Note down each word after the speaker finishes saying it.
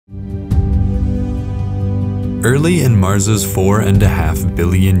Early in Mars's 4.5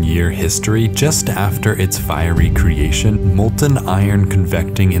 billion year history, just after its fiery creation, molten iron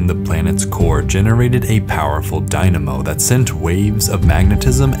convecting in the planet's core generated a powerful dynamo that sent waves of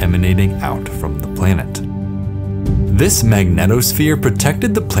magnetism emanating out from the planet. This magnetosphere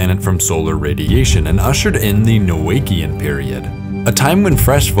protected the planet from solar radiation and ushered in the Noachian period, a time when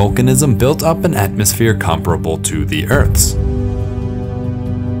fresh volcanism built up an atmosphere comparable to the Earth's.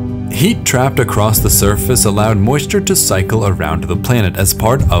 Heat trapped across the surface allowed moisture to cycle around the planet as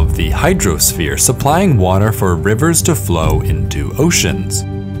part of the hydrosphere, supplying water for rivers to flow into oceans.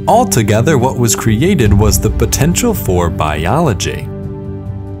 Altogether, what was created was the potential for biology.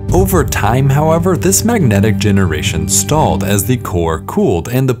 Over time, however, this magnetic generation stalled as the core cooled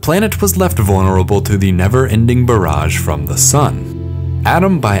and the planet was left vulnerable to the never-ending barrage from the sun.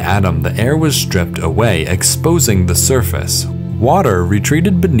 Atom by atom, the air was stripped away, exposing the surface. Water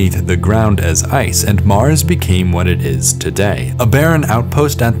retreated beneath the ground as ice, and Mars became what it is today, a barren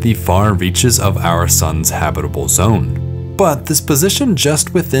outpost at the far reaches of our sun's habitable zone. But this position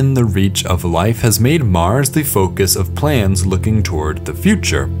just within the reach of life has made Mars the focus of plans looking toward the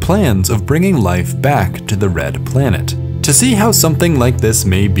future, plans of bringing life back to the red planet. To see how something like this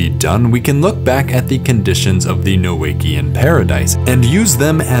may be done, we can look back at the conditions of the Noachian paradise and use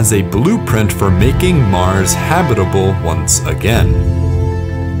them as a blueprint for making Mars habitable once again.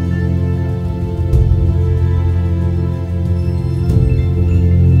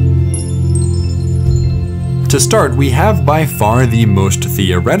 To start, we have by far the most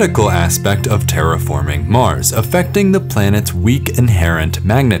theoretical aspect of terraforming Mars, affecting the planet's weak inherent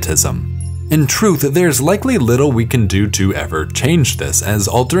magnetism. In truth, there's likely little we can do to ever change this, as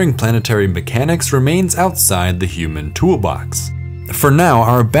altering planetary mechanics remains outside the human toolbox. For now,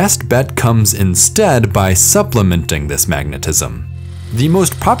 our best bet comes instead by supplementing this magnetism. The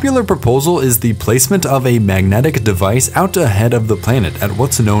most popular proposal is the placement of a magnetic device out ahead of the planet at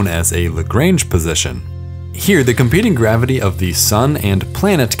what's known as a Lagrange position. Here, the competing gravity of the sun and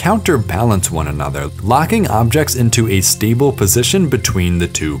planet counterbalance one another, locking objects into a stable position between the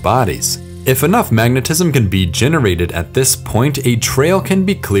two bodies. If enough magnetism can be generated at this point, a trail can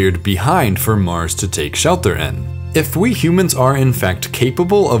be cleared behind for Mars to take shelter in. If we humans are in fact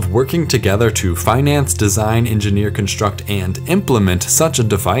capable of working together to finance, design, engineer, construct, and implement such a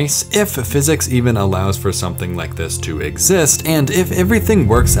device, if physics even allows for something like this to exist, and if everything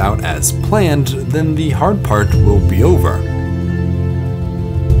works out as planned, then the hard part will be over.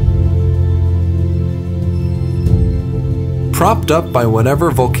 Propped up by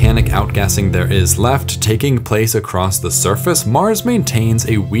whatever volcanic outgassing there is left taking place across the surface, Mars maintains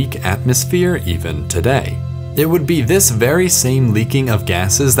a weak atmosphere even today. It would be this very same leaking of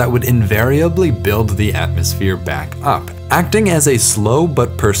gases that would invariably build the atmosphere back up, acting as a slow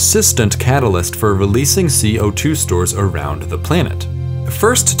but persistent catalyst for releasing CO2 stores around the planet.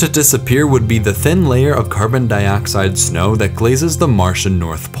 First to disappear would be the thin layer of carbon dioxide snow that glazes the Martian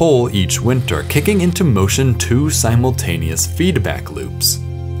North Pole each winter, kicking into motion two simultaneous feedback loops.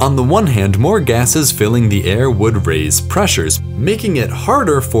 On the one hand, more gases filling the air would raise pressures, making it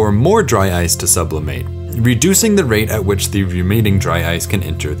harder for more dry ice to sublimate, reducing the rate at which the remaining dry ice can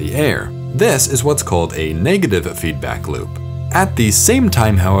enter the air. This is what's called a negative feedback loop. At the same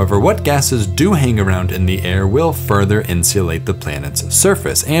time, however, what gases do hang around in the air will further insulate the planet's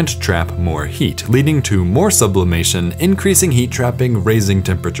surface and trap more heat, leading to more sublimation, increasing heat trapping, raising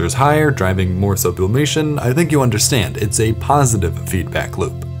temperatures higher, driving more sublimation. I think you understand, it's a positive feedback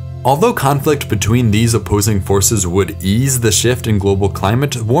loop. Although conflict between these opposing forces would ease the shift in global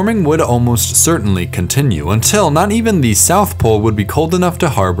climate, warming would almost certainly continue until not even the South Pole would be cold enough to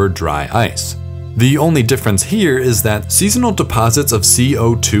harbor dry ice. The only difference here is that seasonal deposits of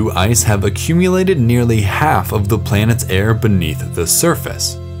CO2 ice have accumulated nearly half of the planet's air beneath the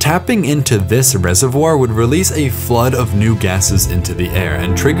surface. Tapping into this reservoir would release a flood of new gases into the air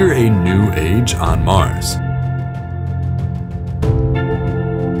and trigger a new age on Mars.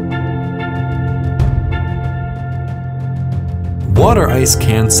 Water ice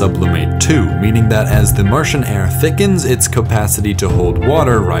can sublimate too, meaning that as the Martian air thickens, its capacity to hold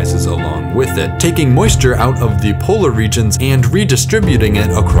water rises along with it, taking moisture out of the polar regions and redistributing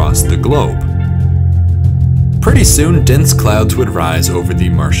it across the globe. Pretty soon, dense clouds would rise over the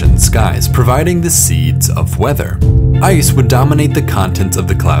Martian skies, providing the seeds of weather. Ice would dominate the contents of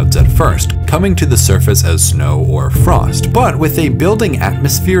the clouds at first, coming to the surface as snow or frost, but with a building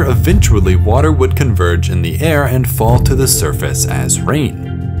atmosphere, eventually water would converge in the air and fall to the surface as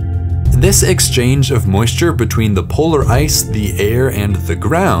rain. This exchange of moisture between the polar ice, the air, and the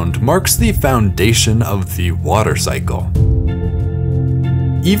ground marks the foundation of the water cycle.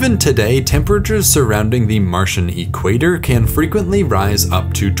 Even today, temperatures surrounding the Martian equator can frequently rise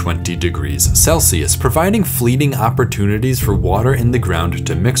up to 20 degrees Celsius, providing fleeting opportunities for water in the ground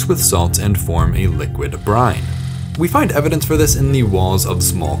to mix with salts and form a liquid brine. We find evidence for this in the walls of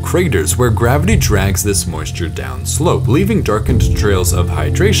small craters, where gravity drags this moisture down slope, leaving darkened trails of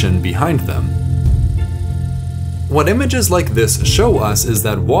hydration behind them. What images like this show us is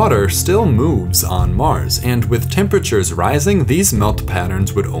that water still moves on Mars, and with temperatures rising, these melt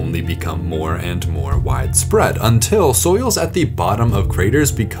patterns would only become more and more widespread until soils at the bottom of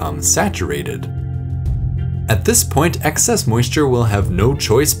craters become saturated. At this point, excess moisture will have no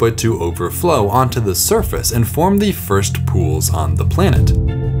choice but to overflow onto the surface and form the first pools on the planet.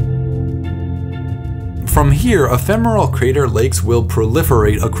 From here, ephemeral crater lakes will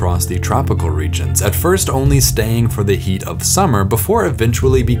proliferate across the tropical regions, at first only staying for the heat of summer before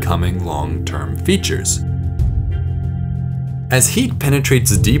eventually becoming long-term features. As heat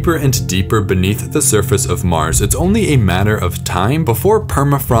penetrates deeper and deeper beneath the surface of Mars, it's only a matter of time before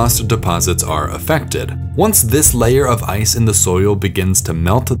permafrost deposits are affected. Once this layer of ice in the soil begins to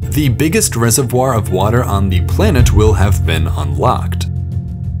melt, the biggest reservoir of water on the planet will have been unlocked.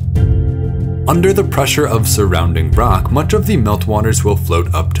 Under the pressure of surrounding rock, much of the meltwaters will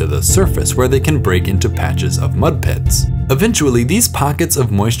float up to the surface, where they can break into patches of mud pits. Eventually, these pockets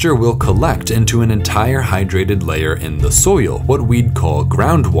of moisture will collect into an entire hydrated layer in the soil, what we'd call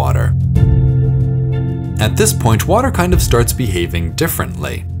groundwater. At this point, water kind of starts behaving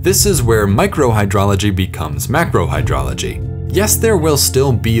differently. This is where microhydrology becomes macrohydrology. Yes, there will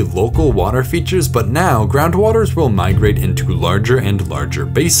still be local water features, but now groundwaters will migrate into larger and larger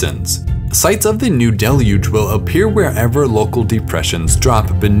basins. Sites of the new deluge will appear wherever local depressions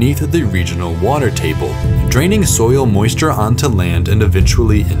drop beneath the regional water table, draining soil moisture onto land and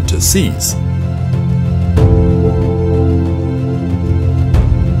eventually into seas.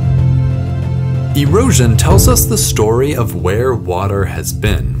 Erosion tells us the story of where water has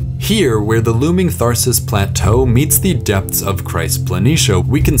been. Here, where the looming Tharsis Plateau meets the depths of Chryse Planitia,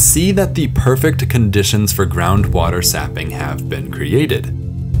 we can see that the perfect conditions for groundwater sapping have been created.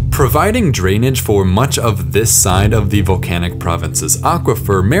 Providing drainage for much of this side of the volcanic province's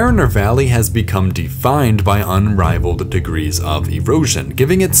aquifer, Mariner Valley has become defined by unrivaled degrees of erosion,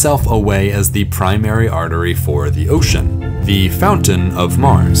 giving itself away as the primary artery for the ocean, the Fountain of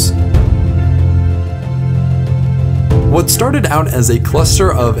Mars. What started out as a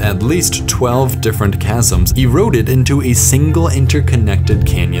cluster of at least 12 different chasms eroded into a single interconnected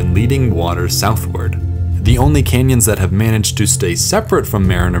canyon leading water southward. The only canyons that have managed to stay separate from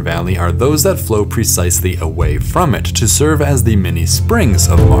Mariner Valley are those that flow precisely away from it to serve as the mini springs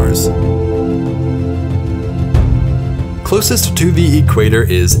of Mars. Closest to the equator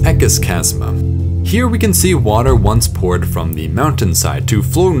is Eckes Chasma. Here we can see water once poured from the mountainside to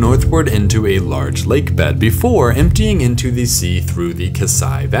flow northward into a large lake bed before emptying into the sea through the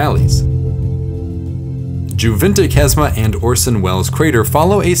Kasai valleys. Juventa Chasma and Orson Welles crater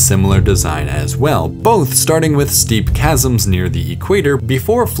follow a similar design as well, both starting with steep chasms near the equator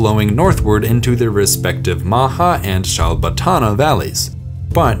before flowing northward into their respective Maha and Shalbatana valleys.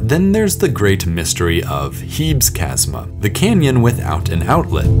 But then there's the great mystery of Hebes Chasma, the canyon without an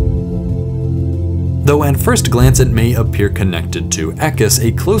outlet. Though at first glance it may appear connected to Eckes,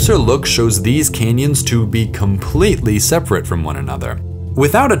 a closer look shows these canyons to be completely separate from one another.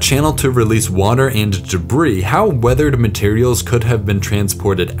 Without a channel to release water and debris, how weathered materials could have been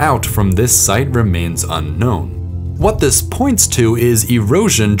transported out from this site remains unknown. What this points to is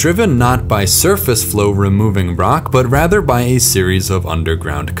erosion driven not by surface flow removing rock, but rather by a series of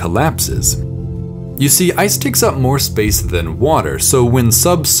underground collapses. You see, ice takes up more space than water, so when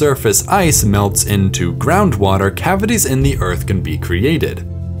subsurface ice melts into groundwater, cavities in the earth can be created.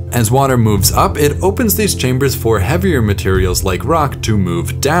 As water moves up, it opens these chambers for heavier materials like rock to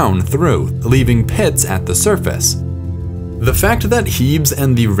move down through, leaving pits at the surface. The fact that Hebes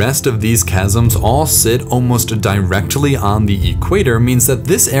and the rest of these chasms all sit almost directly on the equator means that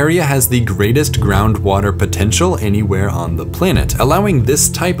this area has the greatest groundwater potential anywhere on the planet, allowing this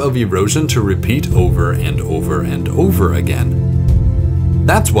type of erosion to repeat over and over and over again.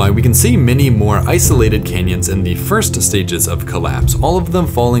 That's why we can see many more isolated canyons in the first stages of collapse, all of them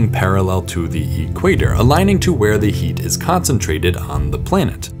falling parallel to the equator, aligning to where the heat is concentrated on the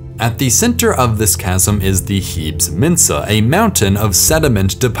planet. At the center of this chasm is the Hebes Mensa, a mountain of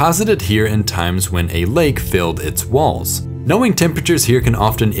sediment deposited here in times when a lake filled its walls. Knowing temperatures here can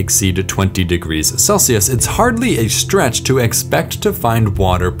often exceed 20 degrees Celsius, it's hardly a stretch to expect to find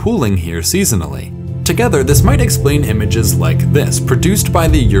water pooling here seasonally. Together, this might explain images like this, produced by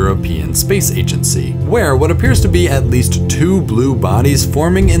the European Space Agency, where what appears to be at least 2 blue bodies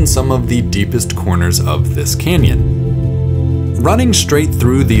forming in some of the deepest corners of this canyon. Running straight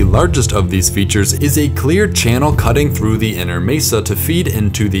through the largest of these features is a clear channel cutting through the inner mesa to feed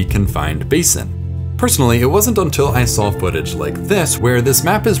into the confined basin. Personally, it wasn't until I saw footage like this, where this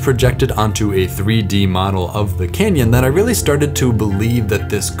map is projected onto a 3D model of the canyon, that I really started to believe that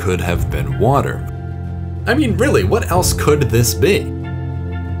this could have been water. I mean, really, what else could this be?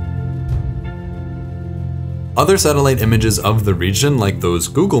 Other satellite images of the region, like those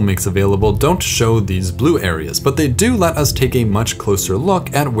Google makes available, don't show these blue areas, but they do let us take a much closer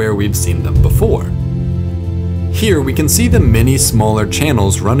look at where we've seen them before. Here we can see the many smaller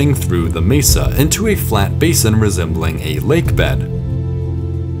channels running through the mesa into a flat basin resembling a lake bed.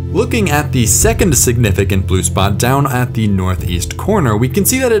 Looking at the second significant blue spot down at the northeast corner, we can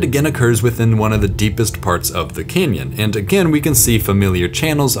see that it again occurs within one of the deepest parts of the canyon, and again we can see familiar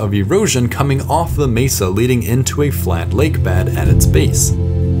channels of erosion coming off the mesa leading into a flat lake bed at its base.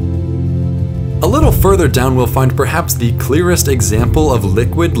 A little further down we'll find perhaps the clearest example of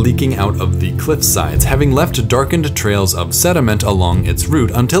liquid leaking out of the cliff sides, having left darkened trails of sediment along its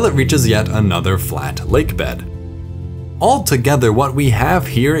route until it reaches yet another flat lake bed. Altogether, what we have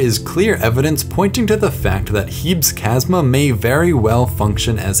here is clear evidence pointing to the fact that Hebe's Chasma may very well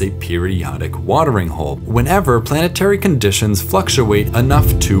function as a periodic watering hole whenever planetary conditions fluctuate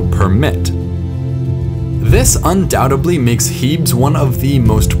enough to permit. This undoubtedly makes Hebe's one of the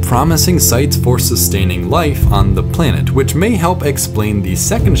most promising sites for sustaining life on the planet, which may help explain the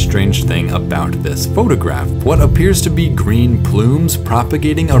second strange thing about this photograph, what appears to be green plumes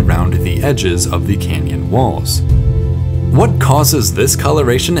propagating around the edges of the canyon walls. What causes this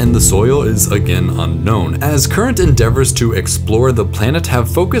coloration in the soil is again unknown, as current endeavors to explore the planet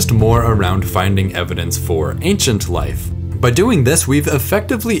have focused more around finding evidence for ancient life. By doing this, we've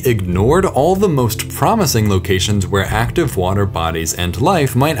effectively ignored all the most promising locations where active water bodies and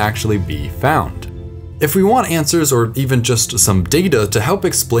life might actually be found. If we want answers or even just some data to help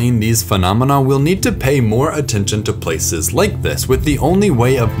explain these phenomena, we'll need to pay more attention to places like this, with the only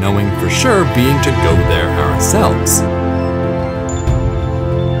way of knowing for sure being to go there ourselves.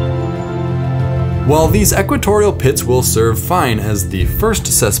 While these equatorial pits will serve fine as the first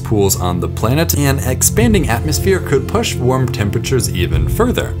cesspools on the planet, an expanding atmosphere could push warm temperatures even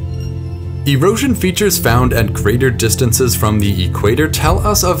further. Erosion features found at greater distances from the equator tell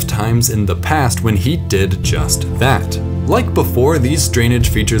us of times in the past when heat did just that. Like before, these drainage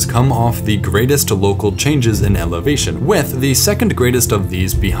features come off the greatest local changes in elevation, with the second greatest of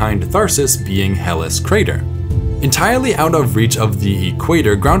these behind Tharsis being Hellas Crater. Entirely out of reach of the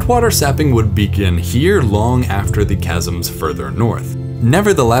equator, groundwater sapping would begin here long after the chasms further north.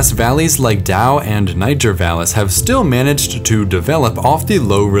 Nevertheless, valleys like Dow and Niger Vallis have still managed to develop off the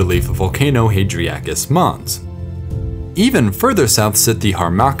low-relief volcano Hadriacus Mons. Even further south sit the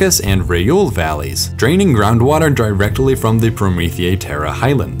Harmachis and Rayul valleys, draining groundwater directly from the Prometheae Terra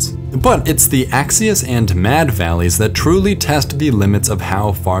highlands. But it's the Axios and Mad valleys that truly test the limits of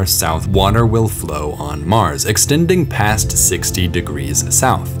how far south water will flow on Mars, extending past 60 degrees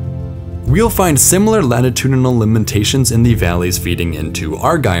south. We'll find similar latitudinal limitations in the valleys feeding into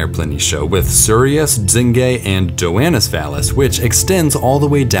Argyre Planitia, with Surius, Zingay, and Doanus Vallis, which extends all the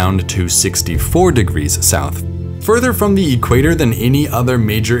way down to 64 degrees south. Further from the equator than any other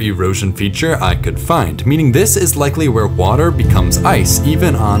major erosion feature I could find, meaning this is likely where water becomes ice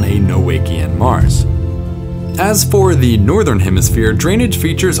even on a Noachian Mars. As for the northern hemisphere, drainage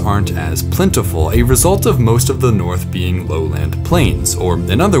features aren't as plentiful, a result of most of the north being lowland plains, or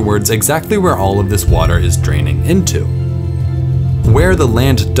in other words, exactly where all of this water is draining into. Where the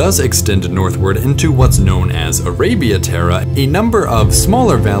land does extend northward into what's known as Arabia Terra, a number of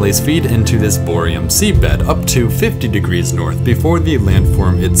smaller valleys feed into this Boreum seabed up to 50 degrees north before the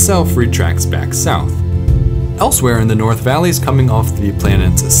landform itself retracts back south. Elsewhere in the North, valleys coming off the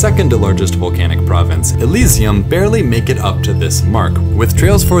planet's second largest volcanic province, Elysium, barely make it up to this mark, with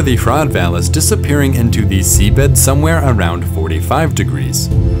trails for the Hrad Vallis disappearing into the seabed somewhere around 45 degrees.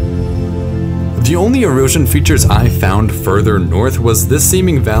 The only erosion features I found further north was this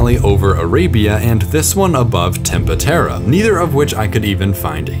seeming valley over Arabia and this one above Tempa Terra, neither of which I could even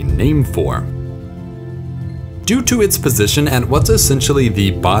find a name for. Due to its position at what's essentially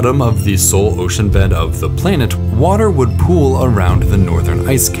the bottom of the sole ocean bed of the planet, water would pool around the northern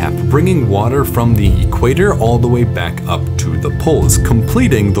ice cap, bringing water from the equator all the way back up to the poles,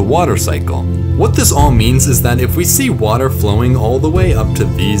 completing the water cycle. What this all means is that if we see water flowing all the way up to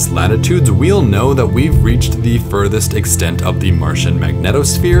these latitudes, we'll know that we've reached the furthest extent of the Martian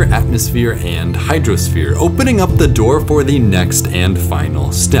magnetosphere, atmosphere, and hydrosphere, opening up the door for the next and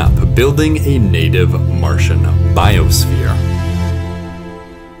final step, building a native Martian biosphere.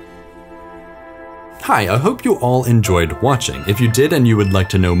 Hi, I hope you all enjoyed watching. If you did and you would like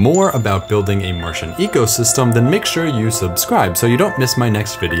to know more about building a Martian ecosystem, then make sure you subscribe so you don't miss my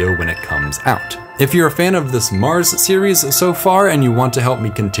next video when it comes out. If you're a fan of this Mars series so far and you want to help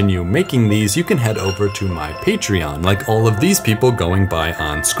me continue making these, you can head over to my Patreon, like all of these people going by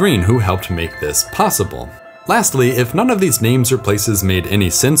on screen who helped make this possible. Lastly, if none of these names or places made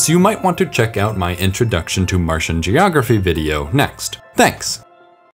any sense, you might want to check out my Introduction to Martian Geography video next. Thanks!